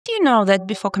Do you know that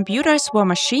before computers were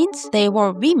machines, they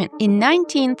were women? In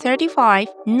 1935,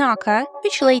 NACA,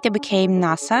 which later became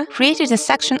NASA, created a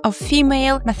section of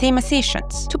female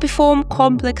mathematicians to perform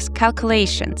complex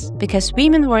calculations, because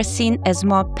women were seen as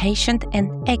more patient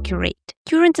and accurate.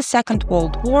 During the Second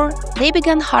World War, they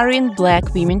began hiring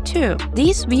black women too.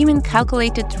 These women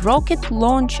calculated rocket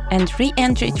launch and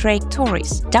re-entry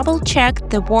trajectories,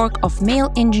 double-checked the work of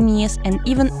male engineers and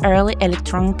even early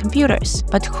electronic computers.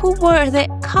 But who were the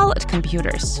colored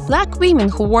computers? Black women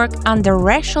who worked under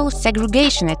racial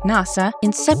segregation at NASA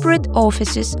in separate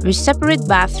offices with separate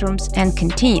bathrooms and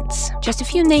canteens. Just a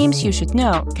few names you should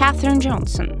know. Katherine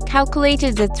Johnson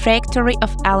calculated the trajectory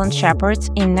of Alan Shepard's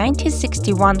in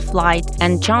 1961 flight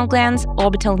and John Glenn's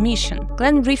orbital mission.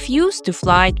 Glenn refused to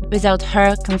fly without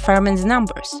her confirming the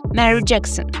numbers. Mary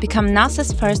Jackson became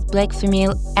NASA's first black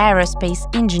female aerospace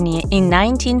engineer in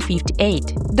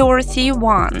 1958. Dorothy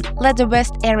Vaughan led the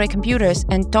West Area Computers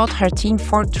and taught her team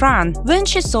Fortran when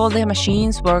she saw the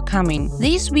machines were coming.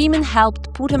 These women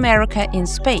helped put America in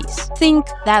space. Think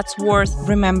that's worth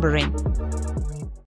remembering.